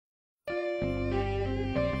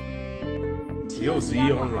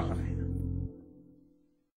MBAOZ online.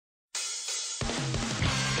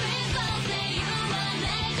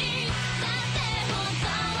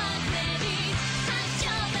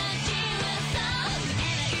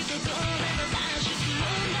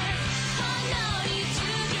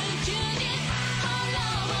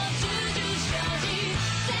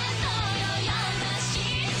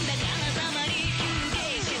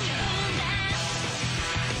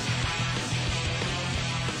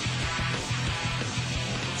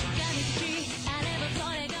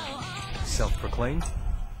 Self-proclaimed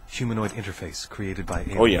humanoid interface created by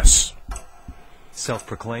aliens. Oh yes.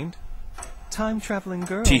 Self-proclaimed time-traveling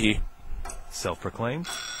girl. Teehee. Self-proclaimed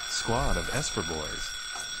squad of Esper boys.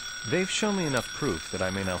 They've shown me enough proof that I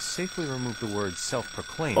may now safely remove the word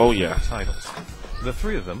self-proclaimed from their titles. The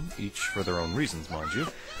three of them, each for their own reasons, mind you,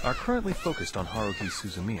 are currently focused on Haruhi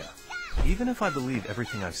Suzamiya. Even if I believe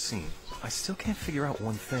everything I've seen, I still can't figure out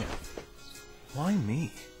one thing. Why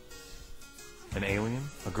me? An alien,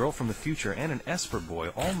 a girl from the future, and an Esper boy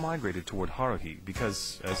all migrated toward Haruhi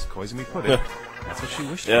because, as Koizumi put it, that's what she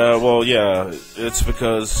wished for. Yeah, well, yeah, it's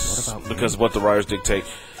because what the writers dictate.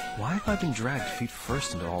 Why have I been dragged feet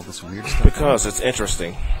first into all this weird stuff? Because it's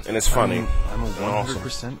interesting, and it's funny. I'm a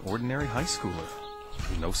 100% ordinary high schooler.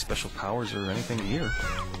 No special powers or anything here.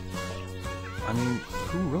 I mean,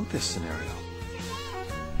 who wrote this scenario?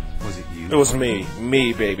 Was it you? It was me.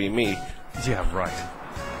 Me, baby, me. Yeah, right.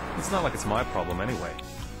 It's not like it's my problem anyway.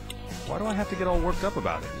 Why do I have to get all worked up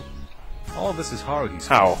about it? All of this is Haruhi's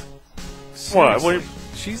How? Seriously, What?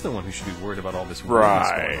 she's the one who should be worried about all this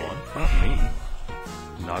weirdness going on, not me.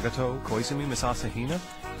 Nagato, Koizumi, Miss Asahina?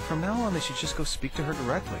 From now on, they should just go speak to her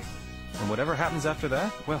directly. And whatever happens after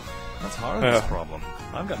that, well, that's Haruhi's problem.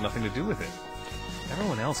 I've got nothing to do with it.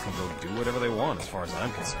 Everyone else can go do whatever they want as far as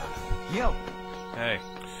I'm concerned. Yo! Hey.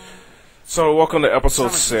 So, welcome to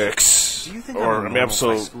episode 6. Or,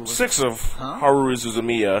 episode 6 of Haruhi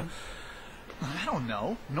Suzamiya. I don't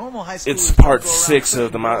know. Normal high school. It's part 6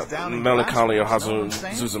 of the Melancoloy of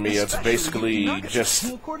Suzamiya. It's basically just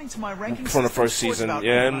from the first season.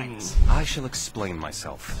 Yeah. I shall explain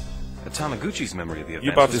myself. Tanaguchi's memory of the event.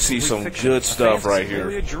 You're about to see some good stuff right here.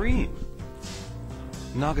 A dream.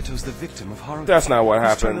 Nagato's the victim of Haruhi. That's not what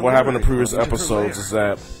happened. What happened in previous episodes is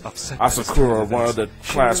that Asakura, one of the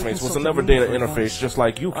classmates, was another data interface just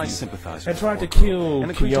like Yuki, and tried to kill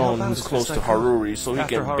Kion, who's close to Haruhi, so he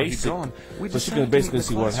can basically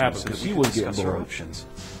see what happened, because he was getting bored.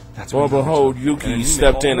 Well, behold, Yuki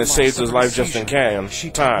stepped in and saved his life just in time.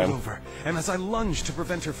 And as I lunged to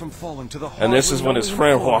prevent her from falling to the and this is when his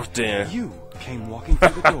friend walked in. You came walking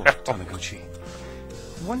through the door, Tanaguchi.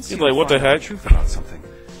 Once he's like, what the heck? Truth about something,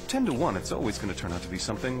 10 to 1, it's always going to turn out to be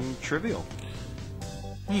something trivial.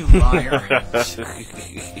 You liar.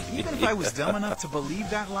 Even if I was dumb enough to believe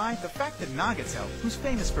that lie, the fact that Nagato, who's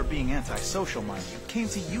famous for being antisocial, mind you, came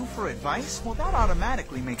to you for advice, well, that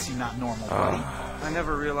automatically makes you not normal, buddy. I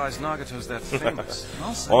never realized Nagato's that famous.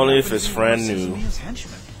 Only if his friend knew.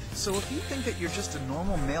 So if you think that you're just a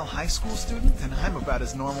normal male high school student, then I'm about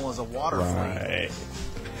as normal as a water flea.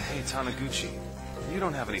 Hey, Tanaguchi. You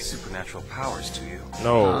don't have any supernatural powers, do you?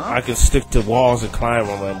 No, I can stick to walls and climb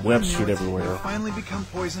them and web shoot everywhere. You've finally become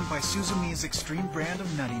poisoned by Suzamiya's extreme brand of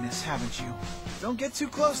nuttiness, haven't you? Don't get too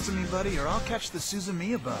close to me, buddy, or I'll catch the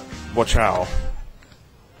Suzamiya bug. Watch out.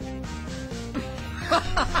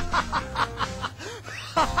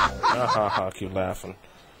 Keep laughing.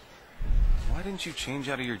 Why didn't you change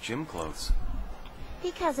out of your gym clothes?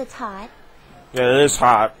 Because it's hot. Yeah, it is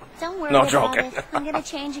hot. Don't worry about it. I'm gonna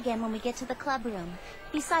change again when we get to the club room.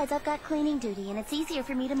 Besides, I've got cleaning duty, and it's easier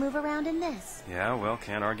for me to move around in this. Yeah, well,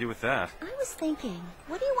 can't argue with that. I was thinking,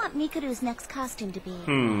 what do you want Mikuru's next costume to be?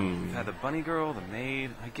 We've had the bunny girl, the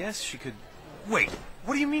maid. I guess she could... Wait,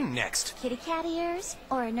 what do you mean next? Kitty cat ears?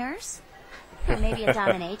 Or a nurse? Or maybe a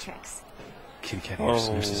dominatrix. Kitty cat ears,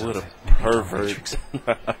 nurses. What a pervert.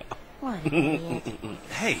 What an idiot.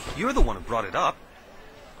 Hey, you're the one who brought it up.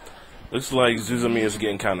 Looks like Suzamiya's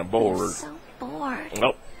getting kind of bored. I'm so bored.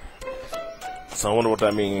 Nope. So I wonder what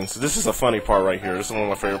that means. This is a funny part right here. This is one of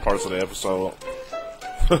my favorite parts of the episode.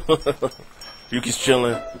 Yuki's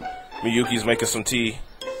chilling. Miyuki's making some tea.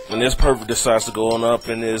 And this pervert decides to go on up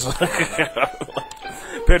in his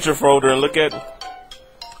picture folder and look at...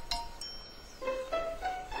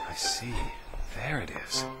 I see. There it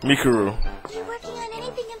is. Mikuru. You working on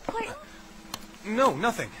anything important? No,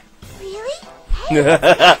 nothing. Really? Hey,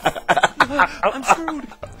 I'm screwed.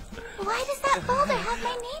 why does that folder have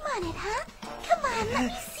my name on it, huh? Come on, let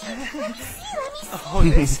me see. Let me see. Let me see. Oh,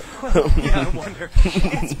 this? Well, yeah, I wonder.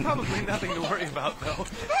 It's probably nothing to worry about, though.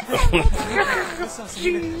 That sounds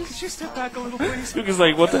like a Could you step back a little, please? Yuki's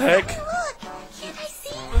like, what the heck? Look,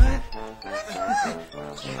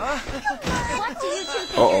 What do you two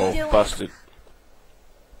think you're doing? Busted.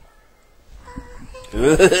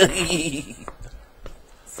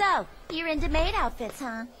 So, you're into maid outfits,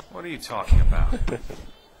 huh? What are you talking about?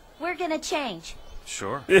 We're gonna change.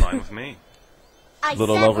 Sure, fine with me. I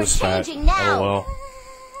Little said we're lover's fat. changing now. LOL.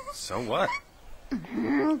 So what? Get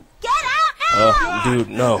out now! Dude,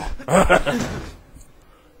 no.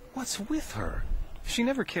 What's with her? She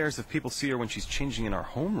never cares if people see her when she's changing in our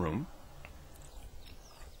homeroom.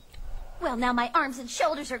 Well, now my arms and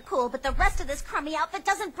shoulders are cool, but the rest of this crummy outfit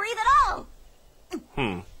doesn't breathe at all.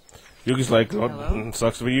 Yuki's like, oh,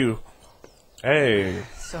 sucks for you. Hey.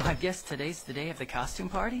 So I guess today's the day of the costume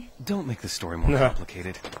party? Don't make the story more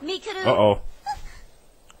complicated. Mikuru, Uh-oh.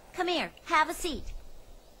 come here. Have a seat.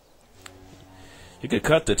 You could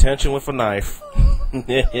cut the tension with a knife.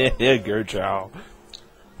 Yeah, girl child.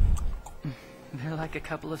 They're like a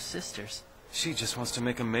couple of sisters. She just wants to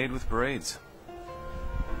make a maid with braids.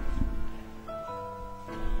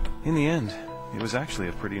 In the end, it was actually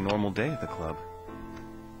a pretty normal day at the club.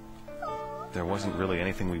 There wasn't really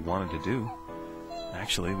anything we wanted to do.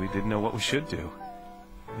 Actually, we didn't know what we should do.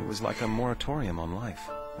 It was like a moratorium on life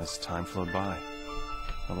as time flowed by.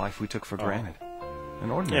 A life we took for granted.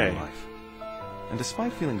 An ordinary life. And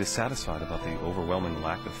despite feeling dissatisfied about the overwhelming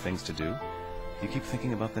lack of things to do, you keep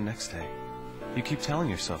thinking about the next day. You keep telling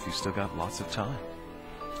yourself you've still got lots of time.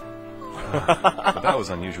 But that was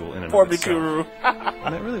unusual in and of itself.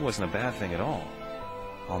 And that really wasn't a bad thing at all.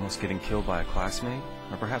 Almost getting killed by a classmate,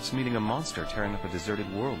 or perhaps meeting a monster tearing up a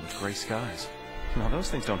deserted world with gray skies. Now, those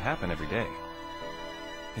things don't happen every day.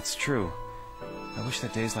 It's true. I wish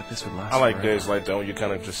that days like this would last I like forever. days like that when you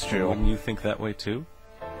kind of just chill. Wouldn't you think that way too?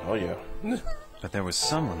 Oh, yeah. But there was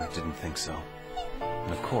someone that didn't think so.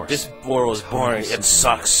 And of course... This world is boring. It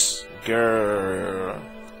sucks. Girl.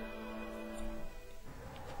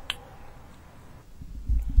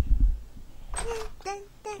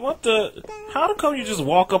 What the? How come you just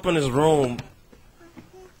walk up in his room?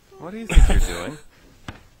 What do you think you're doing?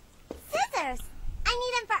 Scissors.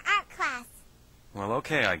 I need them for art class. Well,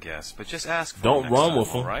 okay, I guess, but just ask for Don't them run next with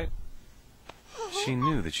time, them. all right? She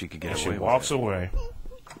knew that she could get And away she with walks it. away.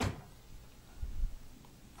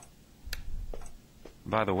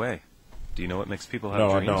 By the way, do you know what makes people have No,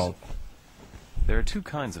 dreams? I don't. There are two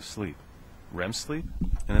kinds of sleep. REM sleep,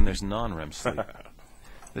 and then there's non-REM sleep.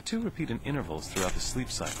 The two repeat in intervals throughout the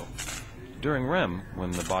sleep cycle. During REM,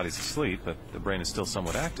 when the body's asleep, but the brain is still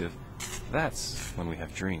somewhat active, that's when we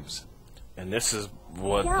have dreams. And this is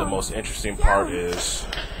what the most interesting part is.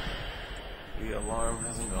 The alarm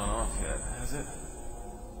hasn't gone off yet, has it?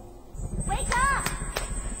 Wake up!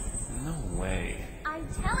 No way. I'm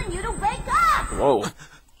telling you to wake up! Whoa.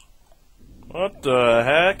 What the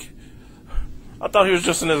heck? I thought he was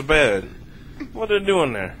just in his bed. What are they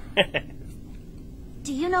doing there?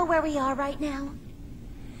 Do you know where we are right now?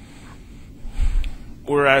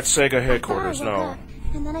 We're at Sega I headquarters, thought I woke no.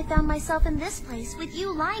 up, and then I found myself in this place with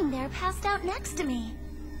you lying there passed out next to me.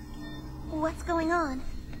 What's going on?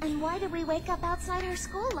 And why did we wake up outside our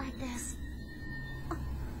school like this?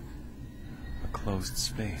 A closed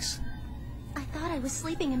space. I thought I was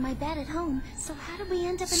sleeping in my bed at home, so how did we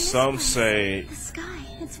end up in this Some place? say, The sky,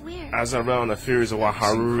 it's weird. as I read on the theories of why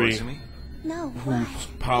Haruhi, Suzamiya? No, why? whose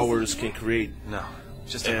powers can create No,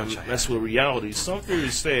 just a and hunch I mess had. with reality, some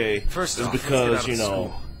theories say First it's off, let's get because, out you of know,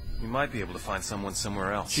 school. You might be able to find someone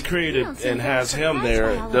somewhere else. she You created don't seem and very has him surprised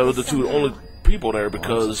there. by all They were of the this two somehow. only people there I'm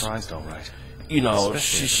because, surprised, all right. you know,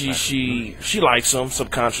 Especially she likes him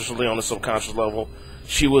subconsciously on a subconscious level.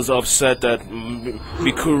 She was upset that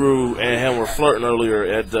Mikuru and him were flirting earlier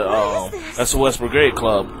at the SOS Brigade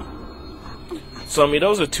Club. So, I mean,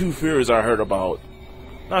 those are two theories I heard about.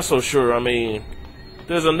 Not so sure. I mean,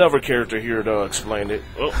 there's another character here to explain it.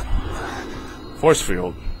 Oh. Force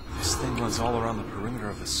field. This thing runs all around the perimeter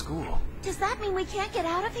of the school. Does that mean we can't get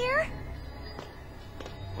out of here?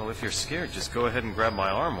 Well, if you're scared, just go ahead and grab my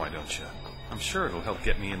arm, why don't you? I'm sure it'll help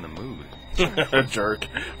get me in the mood. Jerk.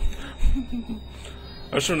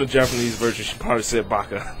 I'm sure in the Japanese version she probably said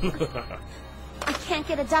baka. I can't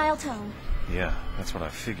get a dial tone. Yeah, that's what I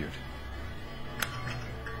figured.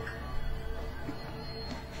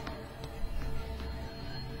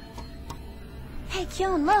 Hey,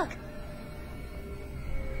 Kyun, look!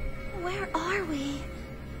 Where are we?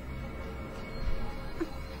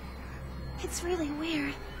 It's really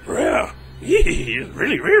weird. Yeah. It's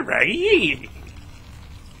really weird, right?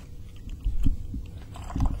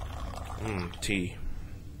 Tea.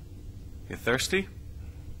 You thirsty?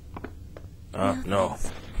 No.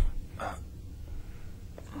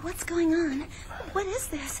 What's going on? What is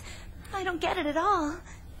this? I don't get it at all.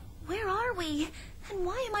 Where are we? And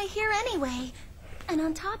why am I here anyway? And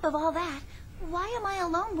on top of all that, why am I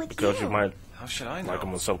alone with because you might How should I know? like him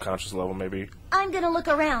on a subconscious level, maybe. I'm gonna look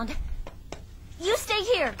around. You stay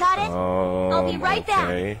here, got it? I'll be right back.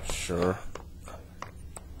 Okay, sure.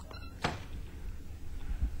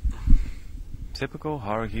 Typical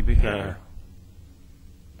Haruhi behavior.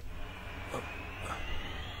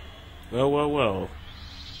 Well.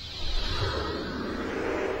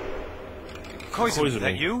 Koizumi, is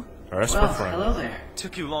that you? Our Esper friend. Hello there.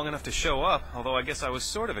 Took you long enough to show up, although I guess I was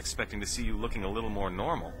sort of expecting to see you looking a little more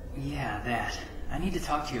normal. Yeah, that. I need to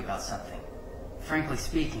talk to you about something. Frankly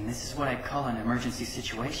speaking, this is what I'd call an emergency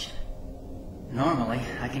situation. Normally,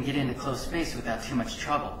 I can get into close space without too much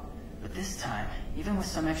trouble. But this time, even with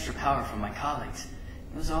some extra power from my colleagues,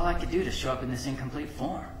 it was all I could do to show up in this incomplete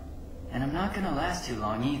form. And I'm not gonna last too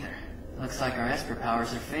long either. Looks like our Esper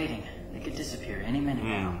powers are fading. They could disappear any minute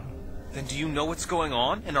now. Then do you know what's going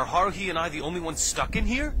on? And are Haruhi and I the only ones stuck in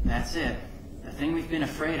here? That's it. The thing we've been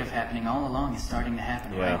afraid of happening all along is starting to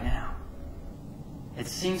happen right now. It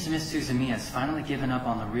seems Miss Suzamiya has finally given up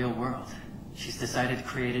on the real world. She's decided to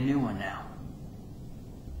create a new one now.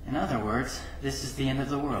 In other words, this is the end of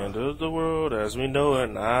the world. End of the world as we know it,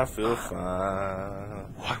 and I feel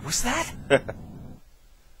fine. What was that?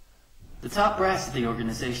 The top brass of the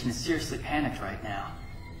organization is seriously panicked right now.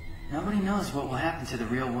 Nobody knows what will happen to the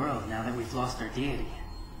real world now that we've lost our deity.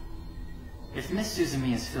 If Miss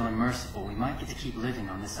Suzamiya is feeling merciful, we might get to keep living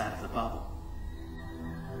on this side of the bubble.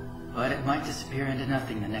 But it might disappear into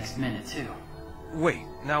nothing the next minute, too. Wait,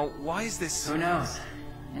 now why is this... Who knows?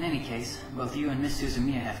 In any case, both you and Miss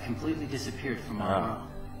Suzamiya have completely disappeared from our world.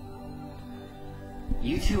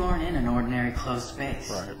 You two aren't in an ordinary closed space.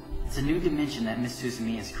 Right. It's a new dimension that Miss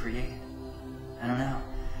Suzamiya has created. I don't know.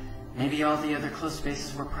 Maybe all the other closed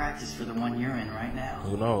spaces were practice for the one you're in right now.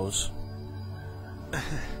 Who knows?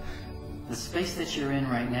 The space that you're in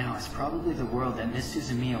right now is probably the world that Miss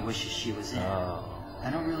Suzamiya wishes she was in. I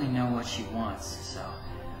don't really know what she wants, so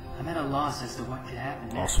I'm at a loss as to what could happen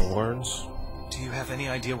next. Also words. Do you have any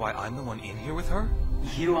idea why I'm the one in here with her?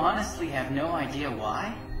 You honestly have no idea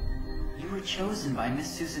why? You were chosen by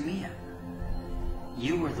Miss Suzamiya.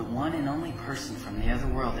 You were the one and only person from the other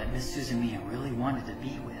world that Miss Suzamiya really wanted to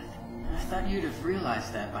be with. I thought you'd have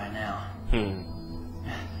realized that by now.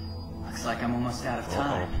 Looks like I'm almost out of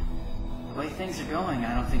time. The way things are going,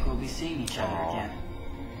 I don't think we'll be seeing each other again.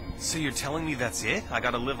 So you're telling me that's it? I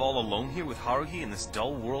gotta live all alone here with Haruhi in this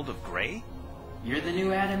dull world of gray? You're the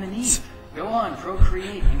new Adam and Eve. Go on,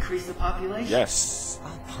 procreate, increase the population. Yes.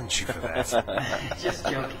 I'll punch you for that. Just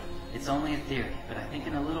joking. It's only a theory, but I think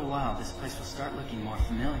in a little while this place will start looking more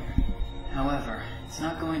familiar. However, it's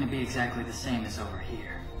not going to be exactly the same as over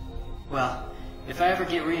here. Well, if I ever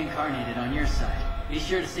get reincarnated on your side, be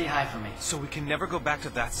sure to say hi for me. So we can never go back to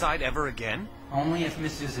that side ever again? Only if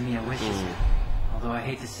Miss Suzamiya wishes it. Although I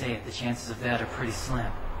hate to say it, the chances of that are pretty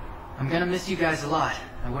slim. I'm gonna miss you guys a lot.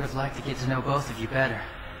 I would have liked to get to know both of you better.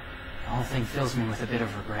 The whole thing fills me with a bit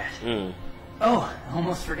of regret. Oh, I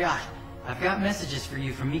almost forgot. I've got messages for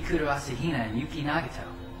you from Mikuru Asahina and Yuki Nagato.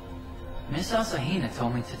 Miss Asahina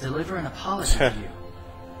told me to deliver an apology to you.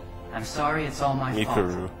 I'm sorry, it's all my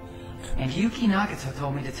fault. And Yuki Nagato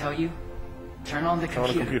told me to tell you, turn on the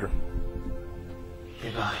computer.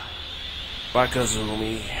 Goodbye. Bye,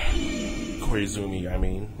 Kazumi. Koizumi, I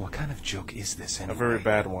mean. What kind of joke is this anyway? A very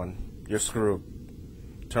bad one. You're screwed.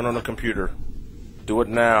 Turn on the computer. Do it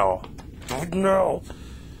now. Do it now.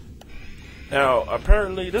 Now,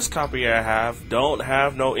 apparently, this copy I have don't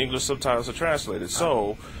have no English subtitles or translated.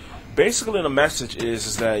 So, basically, the message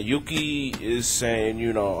is that Yuki is saying,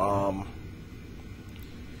 you know,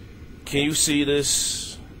 can you see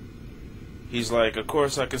this? He's like, of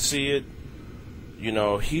course I can see it. You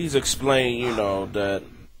know, he's explained, you know, that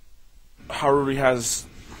Haruhi has...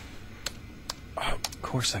 Of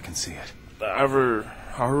course I can see it.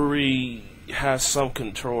 Haruhi has some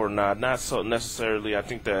control or not so necessarily. I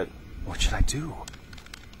think that... What should I do?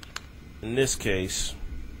 In this case...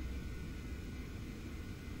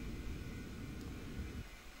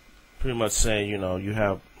 Pretty much saying, you know, you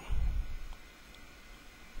have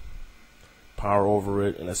power over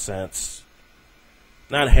it in a sense.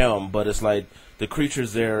 Not him, but it's like the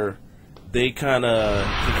creatures there, they kind of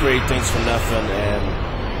create things from nothing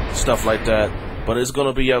and stuff like that. But it's going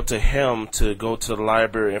to be up to him to go to the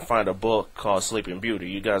library and find a book called Sleeping Beauty.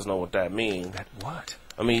 You guys know what that means. That what?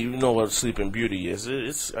 I mean, you know what Sleeping Beauty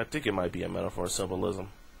is. I think it might be a metaphor, symbolism.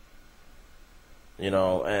 You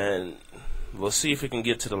know, and we'll see if we can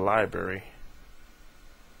get to the library.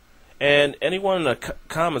 And anyone in the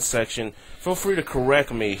comment section, feel free to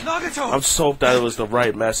correct me. Nagato! I'm just hope that it was the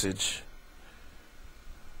right message.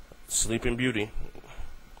 Sleeping Beauty.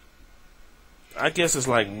 I guess it's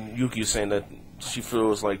like Yuki saying that she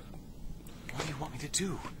feels like... What do you want me to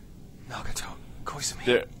do? Nagato, Koizumi.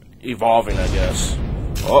 They're evolving, I guess.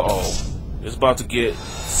 Uh-oh. It's about to get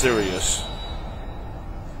serious.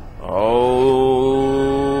 Oh,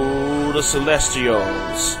 the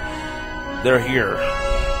Celestials. They're here.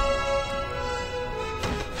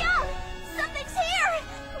 Yeah! Something's here!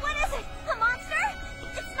 What is it? A monster?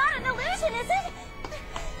 It's not an illusion, is it?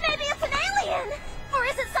 Maybe it's an alien! Or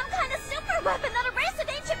is it some kind of super weapon that a race of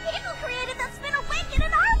ancient people created that's been awakened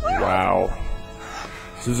in our world? Wow.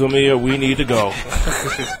 Suzamiya, we need to go.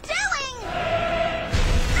 What are you doing?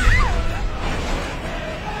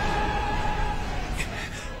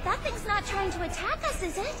 That thing's not trying to attack us,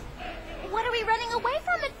 is it? What are we running away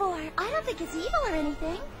from it for? I don't think it's evil or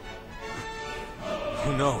anything.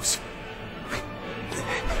 Who knows?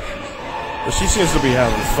 But she seems to be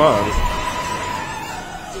having fun.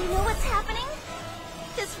 Do you know what's happening?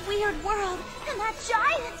 This weird world, and that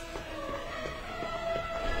giant!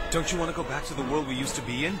 Don't you want to go back to the world we used to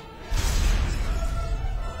be in?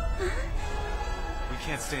 We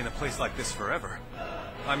can't stay in a place like this forever.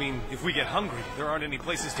 I mean, if we get hungry, there aren't any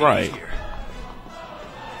places to eat here.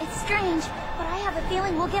 It's strange, but I have a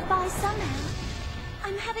feeling we'll get by somehow.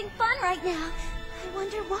 I'm having fun right now. I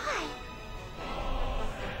wonder why.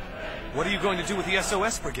 What are you going to do with the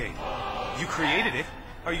SOS Brigade? You created it.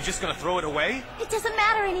 Are you just going to throw it away? It doesn't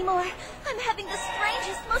matter anymore. I'm having the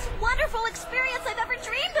strangest, most wonderful experience I've ever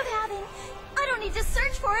dreamed of having. I don't need to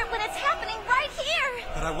search for it when it's happening right here.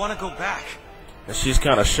 But I want to go back. And she's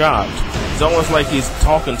kind of shocked. It's almost like he's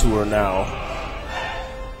talking to her now.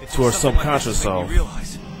 To her subconscious self.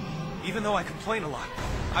 Realize, even though I complain a lot,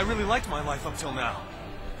 I really liked my life up till now.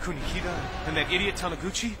 Kunikida, and that idiot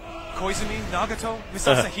Taniguchi, Koizumi, Nagato, Miss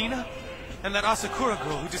Asahina, and that Asakura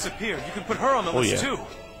girl who disappeared. You can put her on the list too.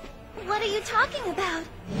 What are you talking about?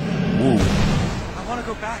 Ooh. I want to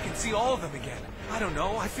go back and see all of them again. I don't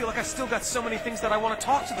know, I feel like I still got so many things that I want to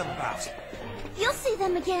talk to them about. You'll see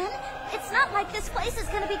them again. It's not like this place is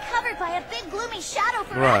going to be covered by a big gloomy shadow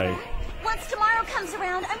forever. Right. Once tomorrow comes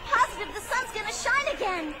around, I'm positive the sun's going to shine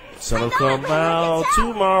again. Sun'll come out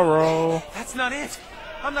tomorrow. That's not it.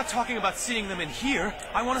 I'm not talking about seeing them in here.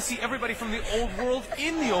 I want to see everybody from the old world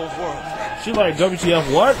in the old world. She like,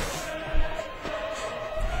 WTF what?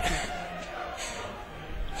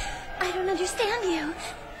 I don't understand you.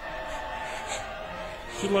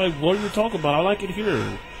 She like, what are you talking about? I like it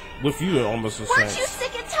here. With you, almost the same. Weren't you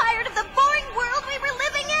sick and tired of the boring world we were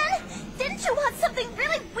living in? Didn't you want something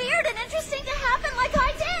really weird and interesting to happen like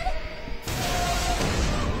I did?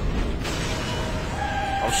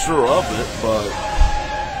 I'm sure of it, but...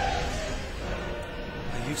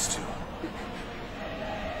 I used to.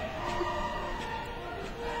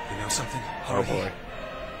 You know something, Haruhi? Oh boy.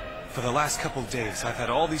 For the last couple days, I've had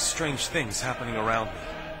all these strange things happening around me.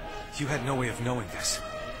 You had no way of knowing this,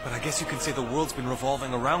 but I guess you can say the world's been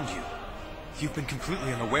revolving around you. You've been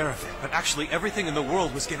completely unaware of it, but actually everything in the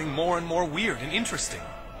world was getting more and more weird and interesting.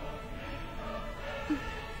 She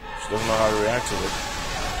doesn't know how to react to it.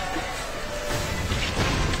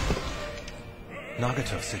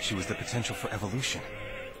 Nagato said she was the potential for evolution.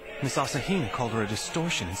 Miss Asahina called her a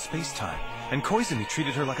distortion in space-time, and Koizumi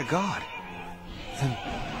treated her like a god. Then,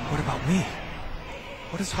 what about me?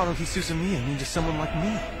 What does Haruhi Suzamiya mean to someone like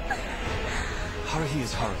me? Haruhi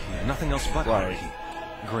is Haruhi, and nothing else but Haruhi.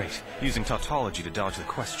 Great, using tautology to dodge the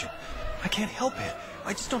question. I can't help it.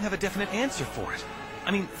 I just don't have a definite answer for it.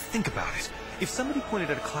 I mean, think about it. If somebody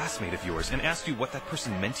pointed at a classmate of yours and asked you what that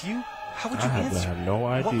person meant to you, how would you answer? I have no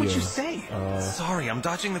idea. What would you say? Sorry, I'm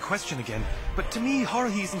dodging the question again. But to me,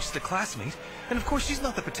 Haruhi isn't just a classmate. And of course, she's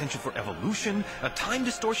not the potential for evolution, a time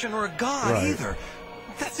distortion, or a god either.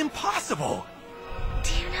 That's impossible.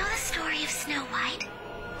 Do you know the story of Snow White?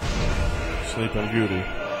 Sleeping Beauty.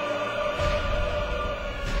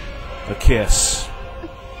 The kiss.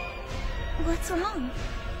 What's wrong?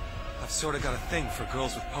 I've sort of got a thing for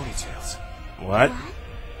girls with ponytails. What?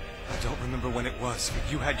 I don't remember when it was,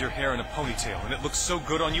 but you had your hair in a ponytail, and it looked so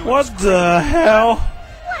good on you. What the hell?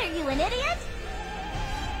 What, are you an idiot?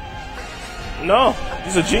 No,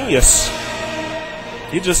 he's a genius.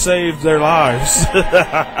 He just saved their lives.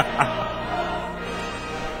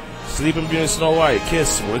 Sleeping Beauty and Snow White.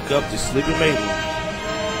 Kiss. Wake up the sleeping maiden.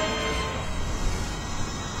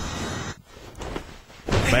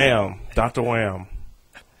 Bam. Dr. Wham.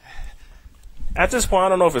 At this point, I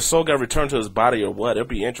don't know if his soul got returned to his body or what. It'd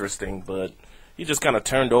be interesting, but he just kind of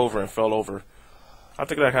turned over and fell over. I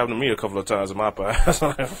think that happened to me a couple of times in my past.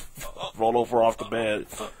 Roll over off the bed.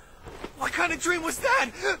 What kind of dream was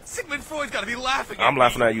that? Sigmund Freud's got to be laughing at I'm me.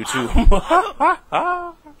 laughing at you, too.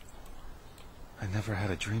 I never had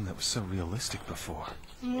a dream that was so realistic before.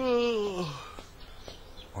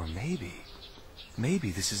 Or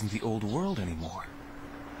maybe this isn't the old world anymore.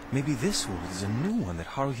 Maybe this world is a new one that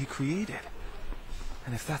Haruhi created.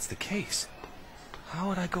 And if that's the case, how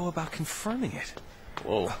would I go about confirming it?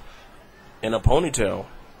 Whoa. In a ponytail.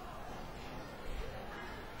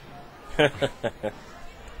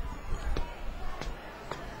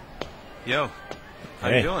 Yo, how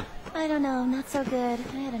you doing? I don't know, not so good.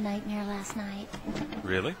 I had a nightmare last night.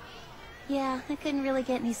 Really? Yeah, I couldn't really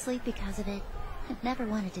get any sleep because of it. I'd never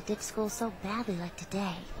wanted to ditch school so badly like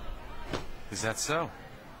today. Is that so?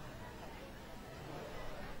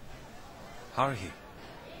 Haruhi.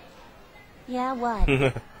 Yeah, what?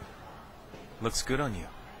 Looks good on you.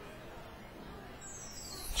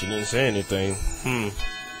 She didn't say anything.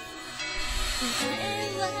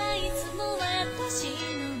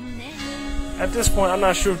 At this point, I'm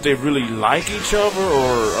not sure if they really like each other,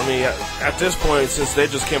 or, I mean, at this point, since they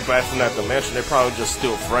just came back from that dimension, they're probably just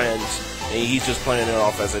still friends, and he's just playing it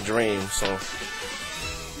off as a dream, so.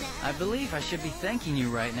 I believe I should be thanking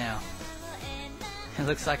you right now. It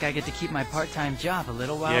looks like I get to keep my part-time job a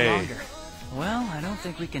little while longer. Well, I don't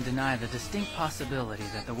think we can deny the distinct possibility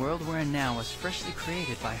that the world we're in now was freshly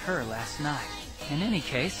created by her last night. In any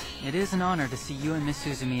case, it is an honor to see you and Miss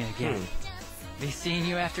Suzamiya again. Be seeing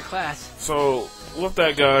you after class. So, with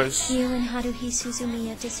that, guys. You and Haruhi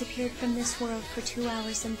Suzamiya disappeared from this world for 2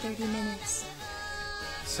 hours and 30 minutes.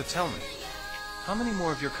 So tell me, how many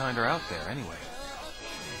more of your kind are out there anyway?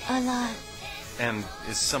 A lot. And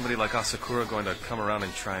is somebody like Asakura going to come around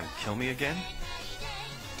and try and kill me again?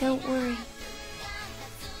 Don't worry.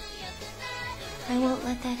 I won't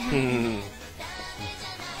let that happen.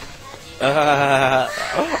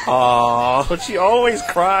 Oh, she always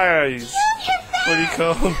cries. What do you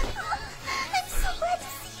call him? I'm so glad to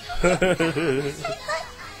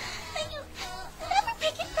see you. Never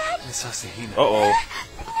pick it back. Miss Asahina. Uh-oh.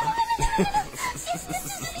 It'll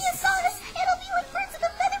be like birds of a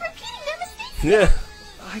feather repeating their mistakes. Yeah.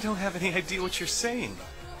 I don't have any idea what you're saying.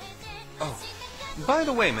 Oh, by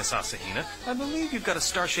the way, Miss Asahina, I believe you've got a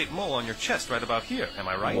star-shaped mole on your chest right about here. Am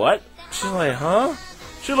I right? What? She's like, huh?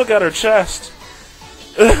 She look at her chest.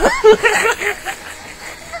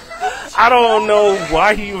 I don't know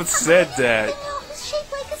why he even said that. It was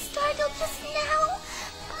shaped like a star till just now.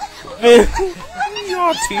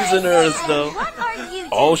 Y'all teasing her and stuff. What are you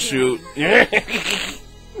Oh, shoot. Yeah.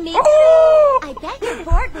 Me too. I bet you're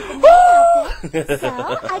bored with the new outfit, so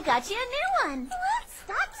I got you a new one.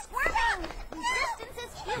 Stop squirming. Resistance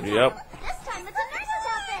is futile. Yep. This time it's a nurse's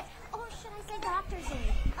outfit. Or should I say doctor's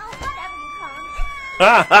aid? Oh, whatever you call it.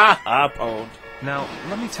 Ha ha ha, pwned. Now,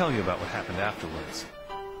 let me tell you about what happened afterwards.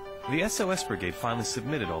 The SOS Brigade finally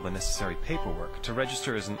submitted all the necessary paperwork to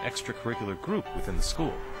register as an extracurricular group within the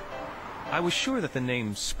school. I was sure that the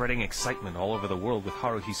name spreading excitement all over the world with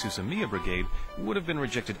Haruhi Suzamiya Brigade would have been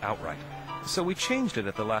rejected outright, so we changed it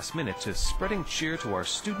at the last minute to spreading cheer to our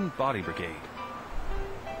student body brigade.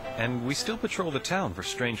 And we still patrol the town for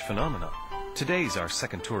strange phenomena. Today's our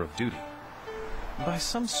second tour of duty. By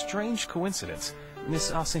some strange coincidence,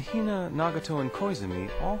 Miss Asahina, Nagato, and Koizumi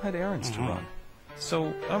all had errands to run.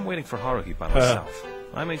 So I'm waiting for Haruhi by myself.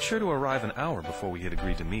 I made sure to arrive an hour before we had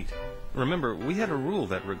agreed to meet. Remember, we had a rule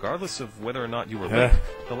that regardless of whether or not you were late,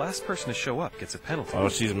 the last person to show up gets a penalty. Oh,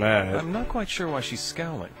 she's mad. I'm not quite sure why she's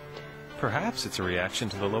scowling. Perhaps it's a reaction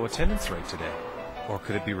to the low attendance rate today. Or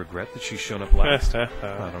could it be regret that she's shown up last? I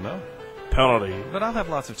don't know. Penalty. But I'll have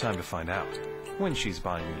lots of time to find out. When she's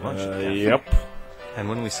buying me lunch at the cafe. Yep. And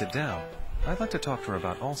when we sit down, I'd like to talk to her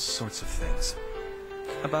about all sorts of things.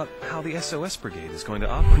 About how the SOS Brigade is going to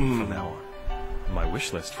operate from now on. My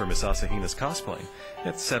wish list for Miss Asahina's cosplaying,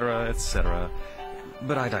 etc., etc.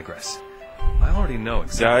 But I digress. I already know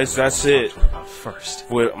exactly Guys, that's it. about first.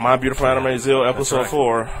 With My Beautiful Anime Zeal, episode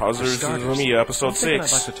 4. For starters, Suzamiya, episode I'm thinking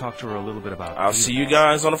 6. I'd like to talk to her a little bit about I'll see you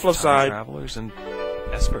guys on the flip time side. travelers and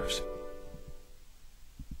espers.